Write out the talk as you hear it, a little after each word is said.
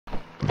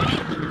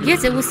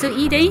Yes, it will still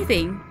eat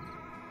anything.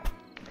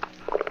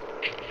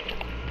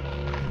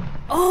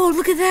 Oh,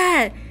 look at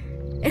that!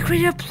 It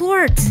created a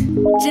plort!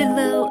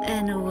 Hello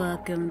and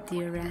welcome,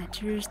 dear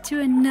ranchers,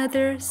 to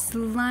another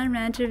Slime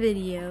Rancher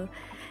video.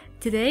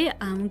 Today,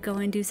 I'm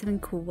going to do something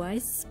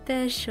quite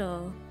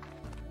special.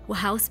 Well,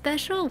 how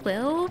special?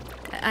 Well,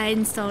 I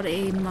installed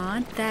a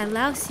mod that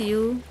allows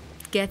you,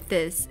 get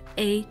this,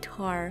 a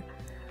tar.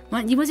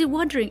 You must be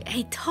wondering,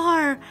 a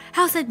tar?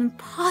 How's that even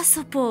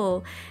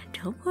possible?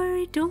 Don't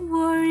worry, don't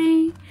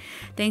worry.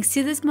 Thanks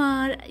to this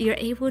mod, you're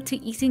able to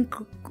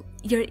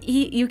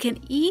you can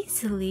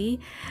easily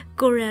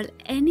corral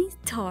any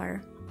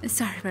tar.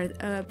 Sorry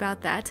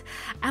about that.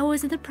 I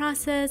was in the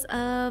process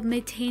of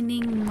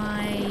maintaining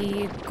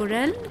my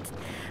corral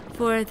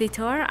for the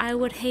tar. I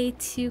would hate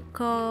to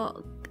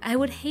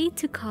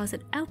cause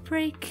an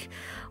outbreak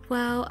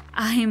while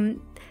I'm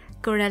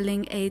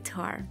corralling a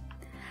tar.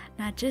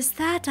 Not just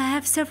that, I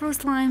have several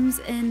slimes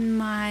in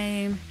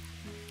my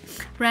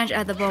ranch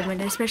at the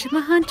moment, especially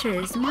my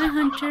hunters. My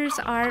hunters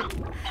are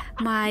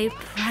my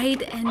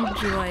pride and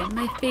joy,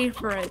 my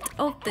favorite.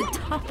 Oh, the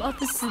top of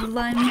the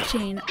slime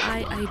chain. I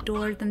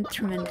adore them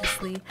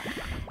tremendously.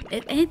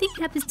 If anything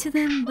happens to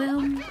them,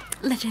 well,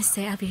 let's just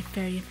say I'll be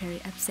very,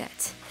 very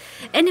upset.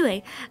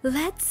 Anyway,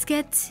 let's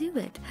get to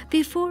it.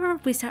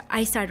 Before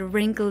I start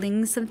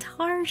wrinkling some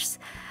tars,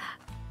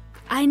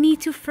 I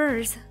need to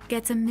first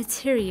get some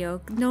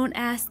material known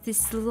as the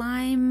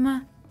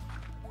slime.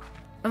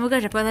 Oh my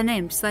gosh, I forgot the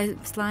name.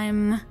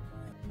 Slime.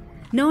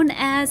 Known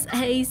as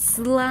a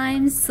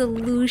slime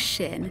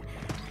solution.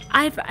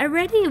 I've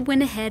already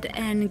went ahead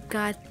and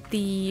got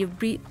the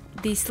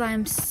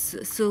slime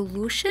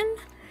solution.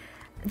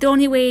 The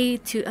only way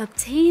to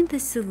obtain the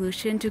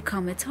solution to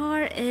common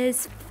tar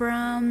is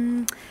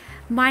from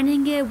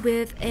mining it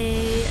with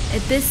a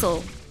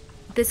abyssal.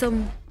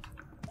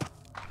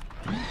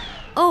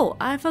 Oh,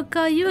 I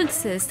forgot you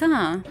exist,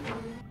 huh?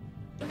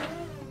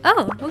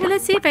 Oh, okay,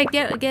 let's see if I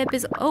get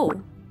abyssal. Oh.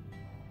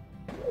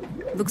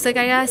 Looks like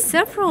I got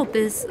several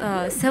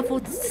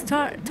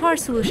tar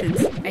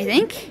solutions, I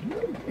think.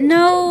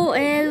 No,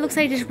 it looks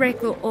like just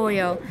regular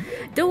oil.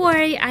 Don't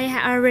worry,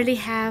 I already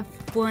have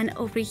one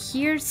over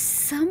here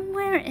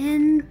somewhere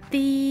in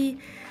the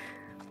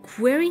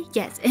quarry.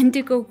 Yes,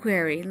 indigo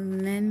quarry.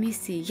 Let me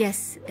see.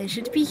 Yes, it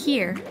should be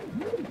here.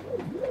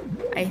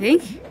 I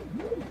think.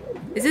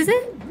 Is this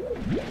it?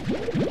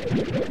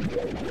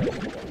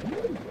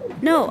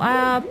 No,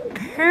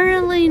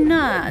 apparently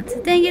not.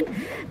 Dang it.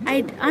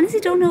 I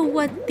honestly don't know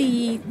what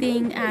the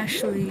thing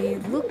actually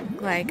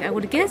looked like. I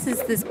would guess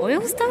it's this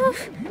oil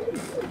stuff?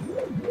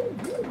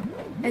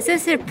 It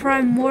says here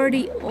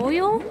primordial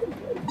oil.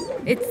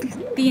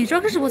 The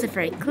instructions wasn't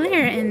very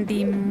clear in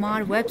the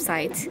mod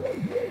website.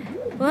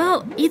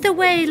 Well, either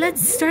way,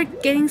 let's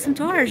start getting some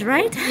tars,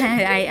 right?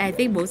 I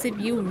think most of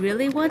you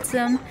really want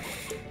some.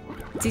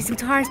 See some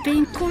tars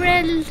being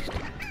corralled.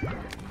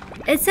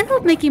 Instead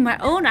of making my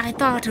own, I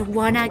thought,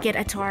 why not get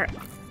a tar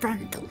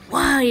from the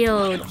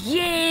wild?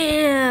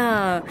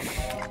 Yeah!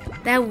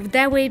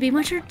 That way it'd be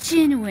much more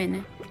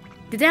genuine.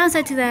 The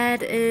downside to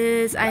that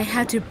is I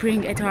have to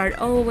bring a tar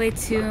all the way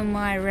to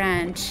my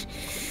ranch.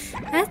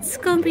 That's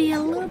gonna be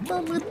a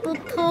little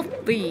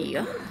toughy,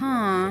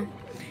 huh?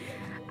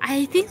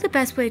 I think the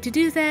best way to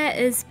do that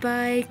is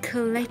by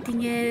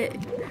collecting it,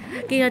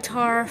 getting a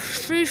tar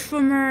straight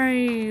from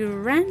my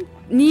ranch,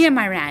 near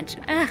my ranch.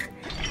 Ugh,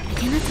 I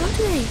cannot talk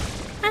today.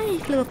 Hi,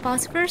 little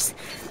phosphorus.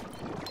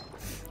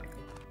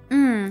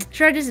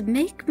 Should I just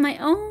make my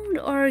own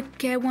or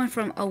get one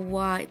from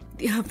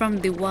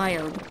the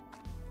wild?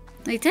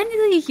 Like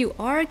technically you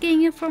are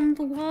getting it from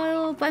the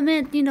wild, but I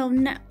meant, you know,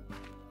 no.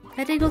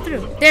 That didn't go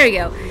through. There you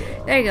go.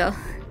 There you go.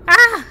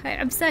 Ah,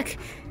 I'm stuck.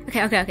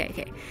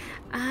 Okay.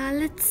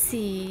 Let's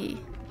see.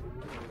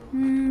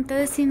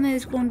 Doesn't seem like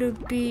there's going to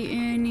be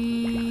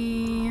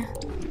any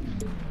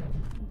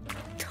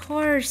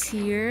tars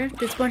here.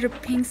 There's a bunch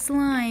of pink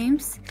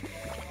slimes.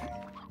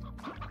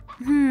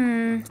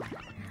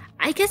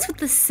 I guess for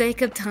the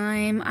sake of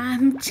time,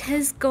 I'm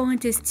just going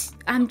to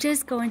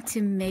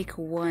make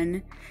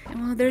one.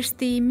 Well, there's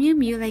the Mew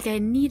Mew like I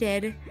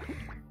needed.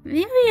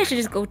 Maybe I should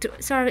just go to.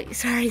 Sorry,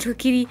 little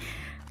kitty.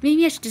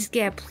 Maybe I should just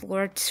get a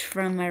plort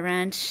from my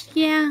ranch.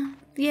 Yeah,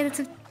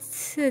 let's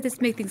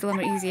make things a lot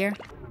more easier.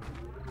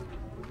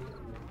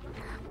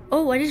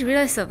 Oh, I just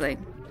realized something.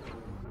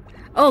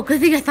 Oh, good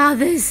thing I thought of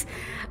this.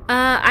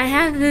 I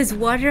have this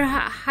water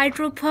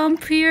hydro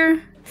pump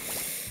here.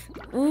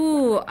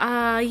 Ooh,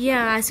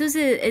 yeah, as soon as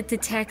it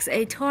detects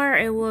a tar,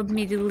 it will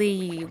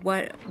immediately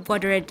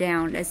water it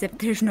down as if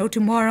there's no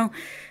tomorrow.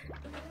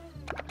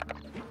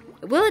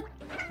 Will it?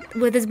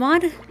 With this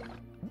mod?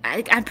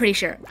 I'm pretty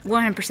sure.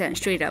 100%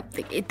 straight up.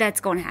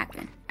 That's going to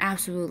happen.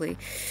 Absolutely.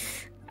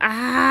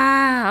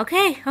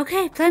 Okay,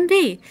 plan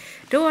B.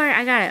 Don't worry,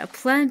 I got it. A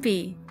plan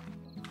B.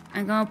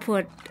 I'm gonna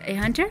put a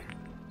hunter,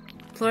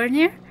 floor in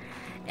here,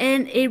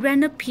 and a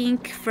random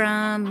pink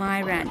from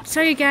my ranch.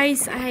 Sorry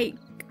guys, I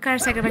gotta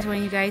sacrifice one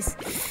of you guys.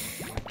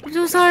 I'm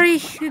so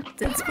sorry.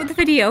 It's for the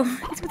video.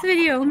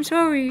 I'm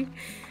sorry.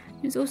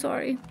 I'm so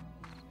sorry.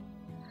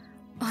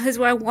 Oh, this is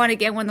what I want to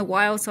get when the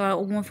wild, so I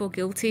won't feel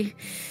guilty.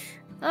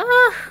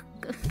 Ah,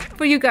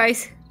 for you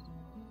guys.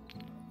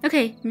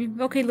 Okay,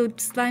 little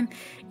slime,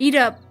 eat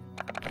up.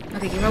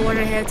 Okay, give my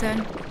water ahead of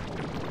time.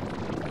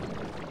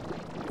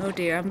 Oh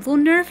dear, I'm a little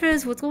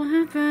nervous. What's gonna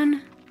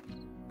happen?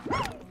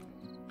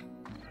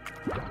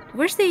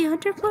 Where's the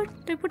hunter plot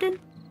I put in?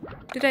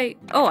 Did I?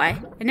 Oh,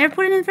 I never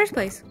put it in the first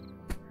place.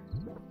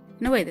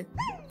 No wait,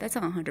 that's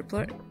not a hunter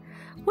plot.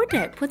 Where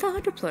did I put the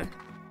hunter plot?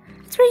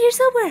 It's right here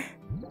somewhere.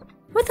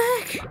 What the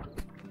heck?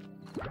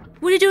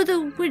 What do you do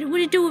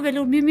with it,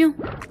 little Mew Mew?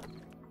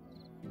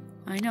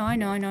 I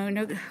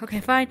know. Okay,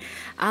 fine.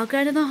 I'll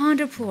get to the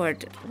hunter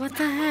plot. What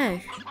the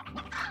heck?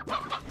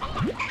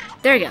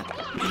 There we go.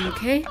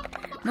 Okay.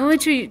 No one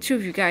two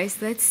of you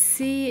guys. Let's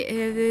see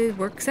if it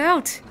works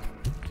out.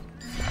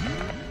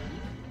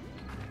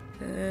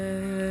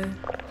 I'm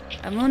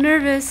a little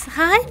nervous.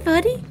 Hi,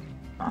 buddy.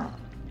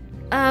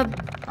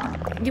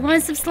 You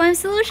want some slime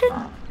solution?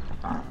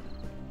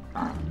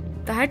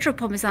 The hydro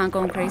pump is not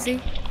going crazy.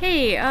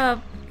 Hey,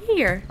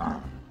 here.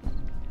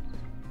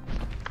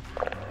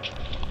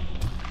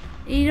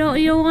 You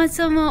don't want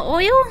some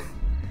oil?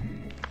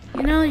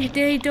 You know, your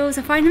daily dose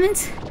of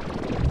vitamins?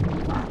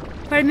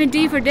 Vitamin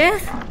D for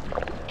death?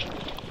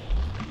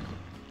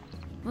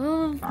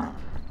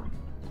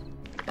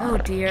 Oh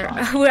dear.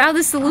 Without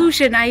the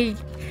solution, I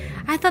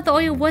thought the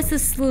oil was the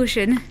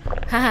solution.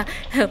 Haha,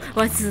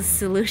 what's the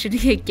solution?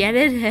 You get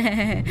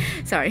it?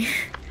 Sorry.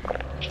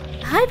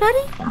 Hi,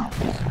 buddy.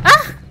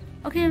 Ah!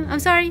 Okay, I'm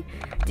sorry.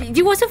 Do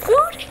you want some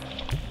food?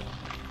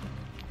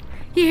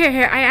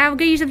 Here. I'll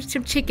get you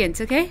some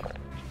chickens, okay?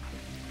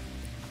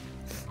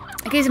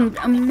 Okay, some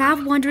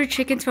mouth-watering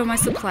chickens for my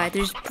supply.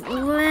 There's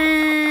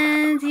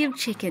plenty of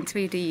chickens for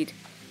you to eat.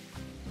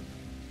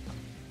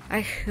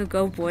 I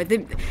go boy.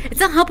 It's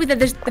not helping that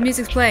the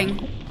music's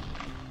playing.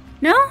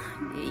 No?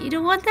 You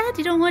don't want that?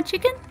 You don't want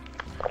chicken?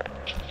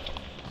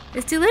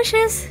 It's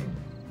delicious.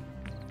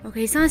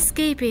 Okay, it's not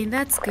escaping.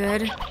 That's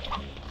good.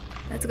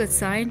 That's a good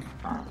sign.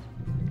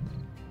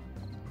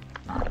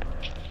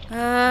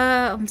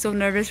 I'm so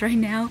nervous right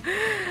now.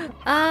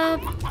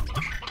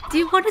 Do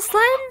you want a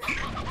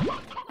slime?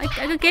 I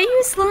could get you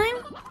a slime.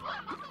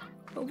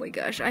 Oh my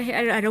gosh,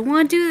 I don't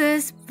want to do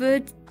this,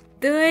 but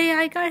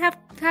I gotta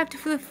have to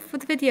for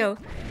the video.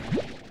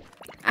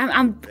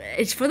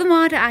 It's for the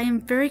mod. I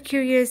am very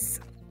curious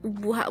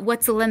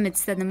what's the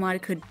limits that the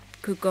mod could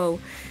go.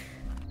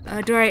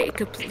 Do I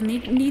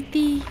need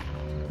the?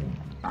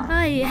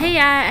 Hi, hey,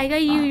 I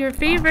got you your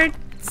favorite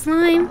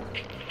slime.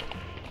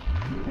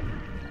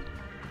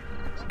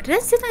 Did I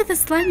seem like the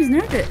slime is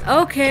nervous?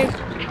 Okay.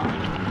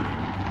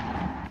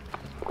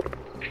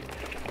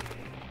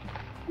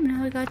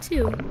 Now I got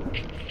two.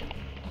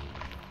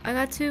 I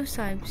got two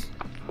slimes.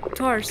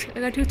 Tars. I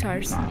got two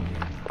tars.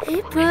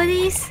 Hey,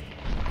 buddies.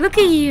 Look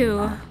at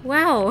you.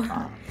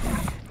 Wow.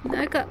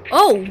 I got...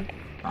 Oh!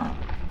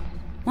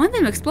 One of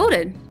them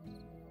exploded.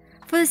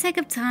 For the sake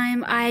of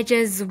time, I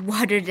just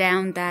watered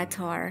down that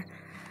tar.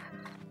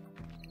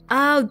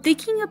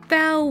 Thinking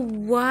about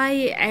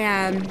why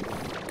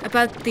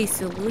about the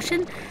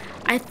solution,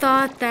 I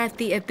thought that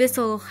the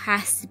abyssal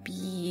has to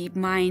be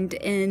mined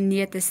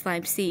near the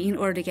slime sea in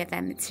order to get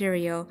that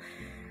material.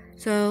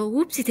 So,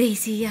 whoopsie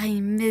daisy, I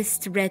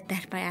misread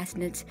that by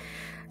accident.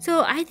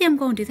 So, I think I'm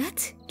going to do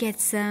that. Get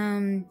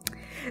some...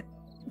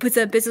 Put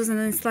some abyssals in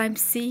the slime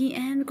sea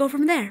and go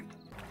from there.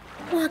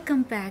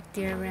 Welcome back,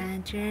 dear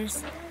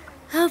ranchers.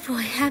 Oh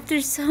boy,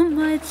 after so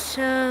much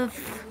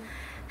of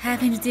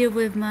having to deal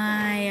with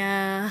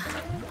my,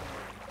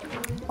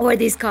 what are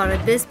these called,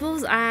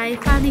 abyssals, I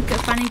finally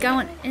got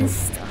one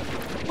installed.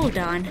 Hold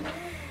on.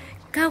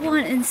 Got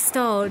one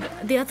installed.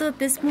 The other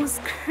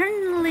abyssals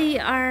currently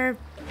are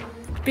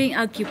being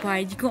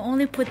occupied. You can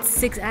only put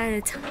 6 at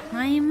a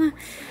time.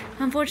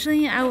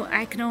 Unfortunately, I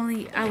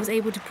was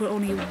able to put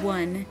only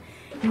one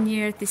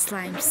near the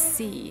slime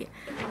sea.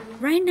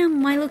 Right now,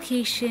 my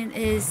location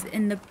is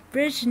in the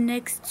bridge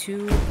next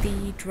to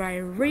the dry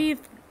reef,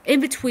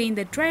 in between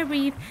the dry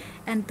reef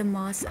and the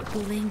moss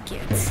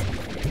blanket.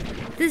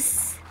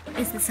 This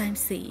is the slime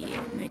sea.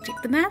 Let me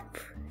check the map.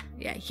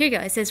 Yeah, here you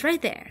go. It says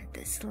right there,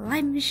 the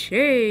slime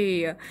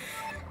sea.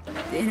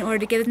 In order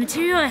to get the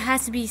material, it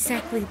has to be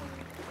exactly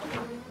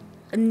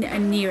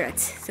near it.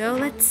 So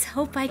let's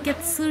hope I get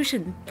the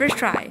solution. First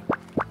try.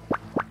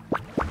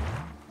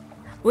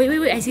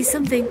 Wait, I see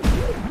something.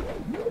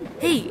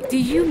 Hey, do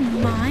you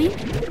mind?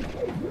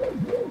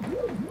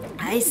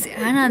 I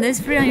know, that's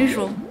pretty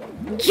unusual.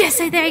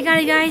 Yes, I got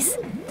it, guys.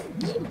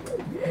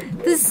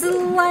 The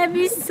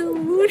slimy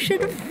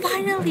solution,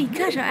 finally.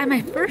 Gosh, at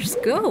my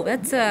first go.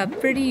 That's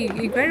pretty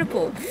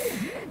incredible.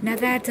 Now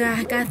that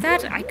I got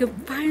that, I could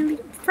finally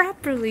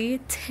properly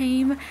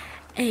tame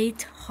a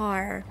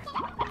tar.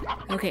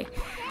 Okay.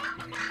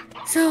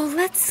 So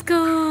let's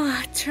go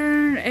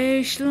turn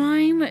a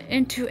slime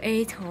into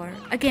a tar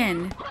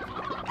again.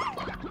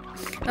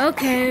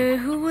 Okay,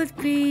 who would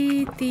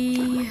be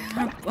the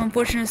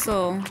unfortunate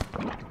soul?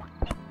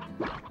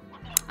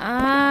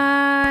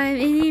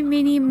 Eeny,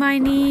 meeny,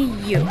 miny,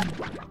 you.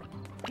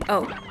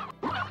 Oh.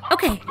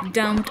 Okay,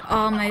 dumped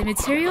all my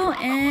material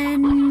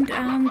and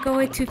I'm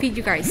going to feed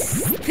you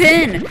guys.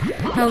 Then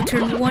I'll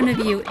turn one of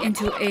you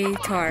into a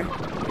tar.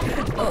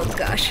 Oh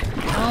gosh.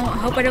 Oh, I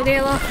hope I don't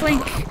get a lot of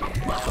flank.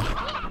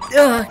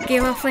 Ugh, get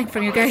a lot of flank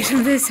from you guys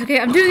from this. Okay,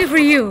 I'm doing it for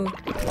you.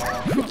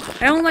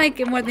 I don't like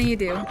it more than you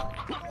do.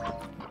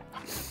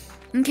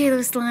 Okay,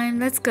 little slime,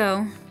 let's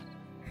go.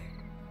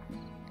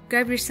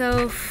 Grab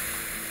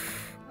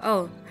yourself...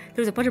 Oh,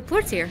 there's a bunch of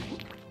plorts here.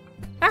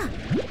 Ah!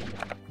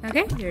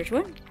 Okay, here's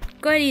one.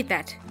 Go ahead and eat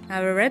that.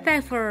 I'll be right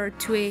back I'll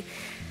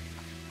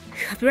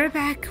be right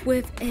back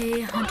with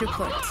a hunter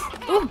plort.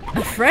 Oh,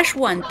 a fresh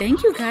one.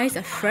 Thank you guys.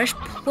 A fresh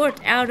plort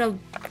out of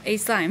a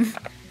slime.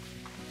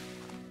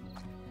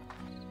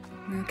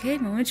 Okay,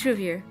 moment of truth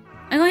here.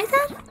 I'm gonna eat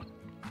that?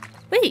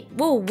 Wait,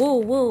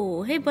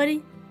 whoa. Hey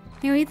buddy.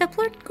 You gonna eat that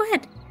plort? Go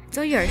ahead. It's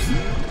all yours.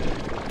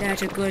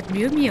 That's a good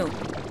mew.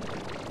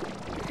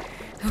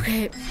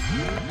 Okay.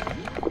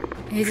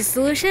 Here's a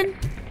solution.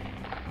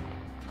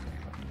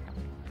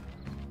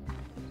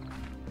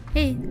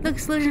 Hey, look,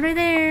 solution right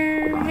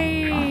there!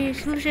 Hey,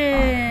 solution!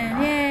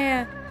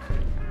 Yeah!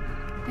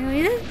 You want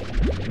it?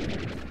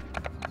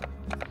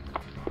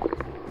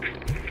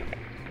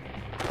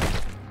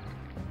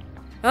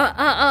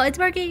 Oh, it's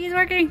working!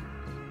 How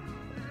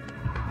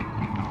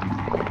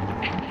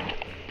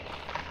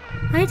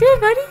you doing,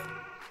 buddy?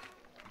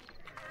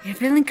 You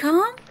feeling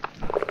calm?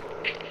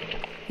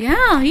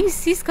 Yeah,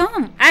 he's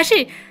calm.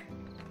 Actually,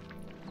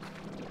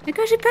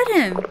 I should pet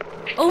him.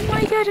 Oh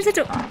my gosh, it's such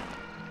a...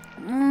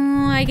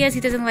 I guess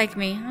he doesn't like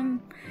me.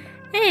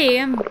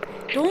 Hey,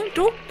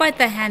 don't bite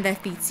the hand that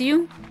feeds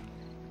you.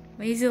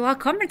 He's a lot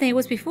calmer than he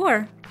was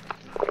before.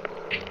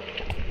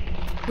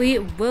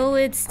 Will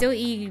it still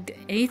eat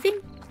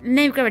anything? Let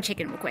me grab a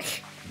chicken real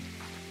quick.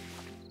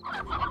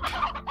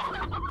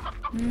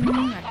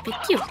 A bit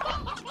cute.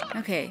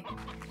 Okay.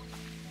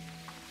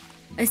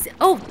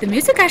 Oh, the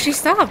music actually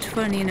stopped,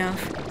 funny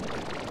enough.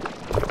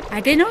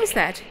 I didn't notice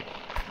that.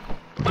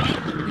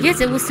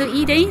 Yes, it will still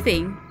eat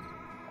anything.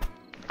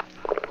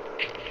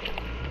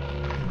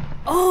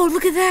 Oh,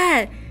 look at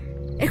that!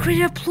 It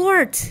created a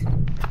plort!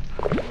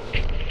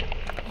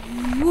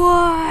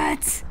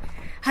 What?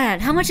 Hold on,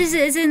 how much is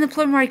it in the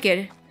plort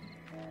market?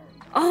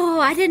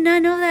 Oh, I did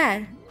not know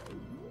that.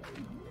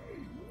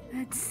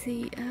 Let's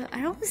see,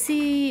 I don't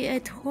see a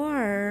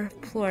tar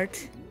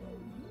plort.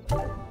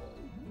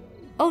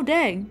 Oh,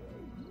 dang.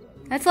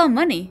 That's a lot of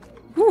money.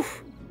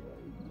 Woof.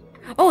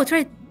 Oh, it's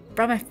right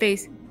by my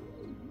face.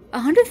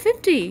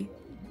 150.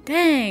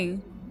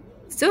 Dang.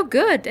 Still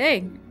good,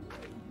 dang.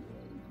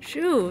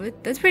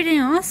 Shoot, that's pretty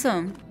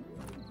awesome.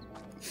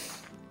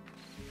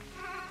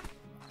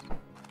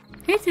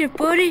 Hey there,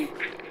 buddy.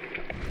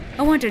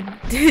 I wonder,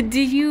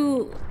 do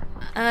you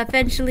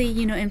eventually,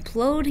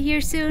 implode here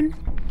soon?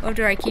 Or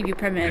do I keep you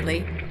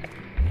permanently?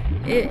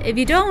 If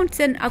you don't,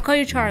 then I'll call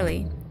you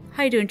Charlie.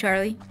 How you doing,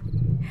 Charlie?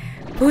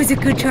 Who's a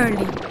good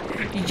Charlie?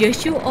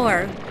 Yes, you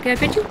are. Can I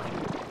pet you?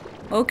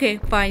 Okay,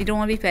 fine. You don't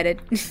want to be petted.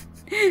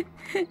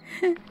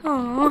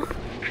 Aww.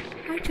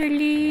 Hi,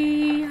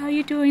 Charlie. How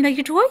you doing? Like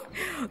your toy?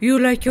 You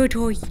like your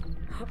toy?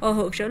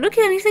 Oh, so look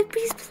at him. He's like,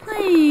 he's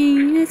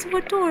playing. It's so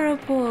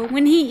adorable.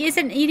 When he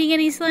isn't eating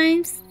any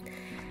slimes,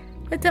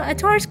 a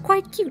tar is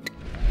quite cute.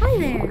 Hi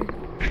there.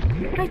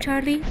 Hi,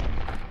 Charlie.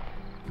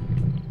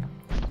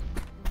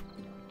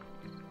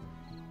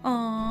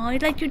 Aw, you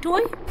like your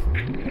toy?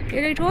 You like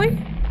your toy?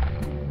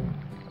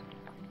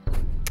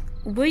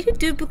 Will you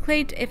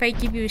duplicate if I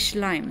give you a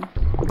slime?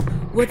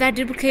 Will that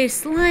duplicate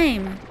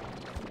slime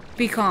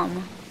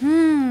become?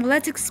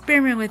 Let's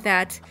experiment with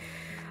that.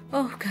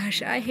 Oh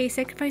gosh, I hate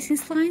sacrificing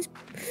slimes.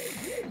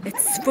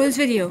 It's for this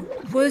video,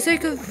 for the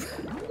sake of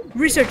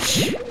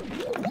research.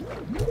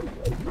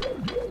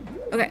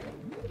 Okay.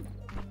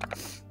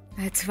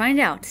 Let's find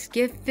out.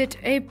 Give it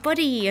a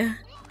buddy. A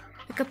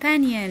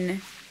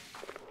companion.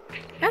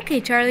 Okay,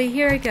 Charlie,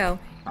 here I go.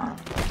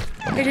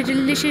 Here's a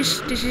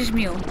delicious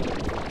meal.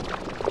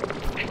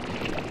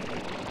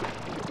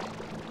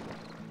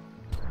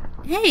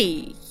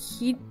 Hey,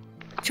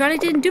 Charlie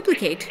didn't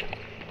duplicate.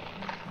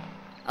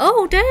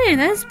 Oh, dang,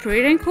 that's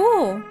pretty dang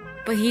cool.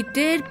 But he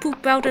did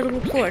poop out a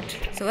little plort,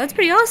 so that's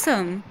pretty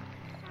awesome.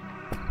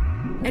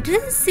 It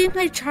doesn't seem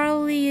like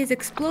Charlie is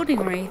exploding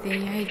or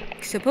anything.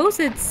 I suppose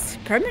it's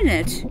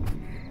permanent.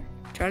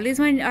 Charlie's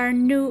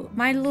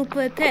my little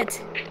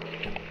pet.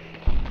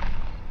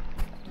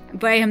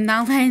 But I am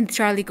not letting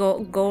Charlie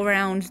go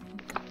around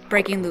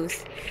breaking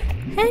loose.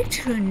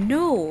 Heck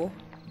no.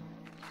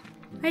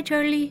 Hi,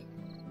 Charlie.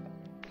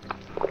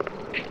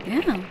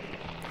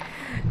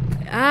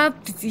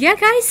 Yeah,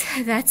 guys,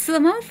 that's the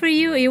mod for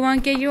you. You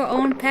want to get your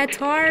own pet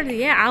tar?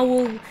 Yeah, I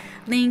will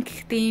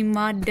link the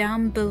mod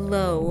down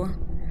below.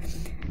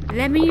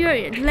 Let me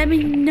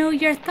know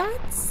your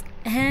thoughts,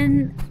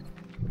 and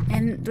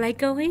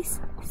like always,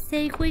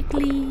 say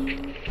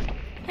quickly.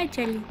 Hi,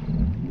 Charlie.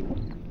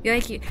 You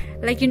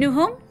like your new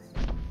home?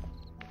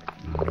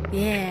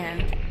 Yeah.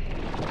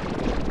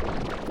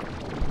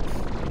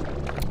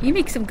 You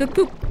make some good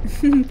poop.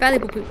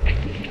 Valuable poop.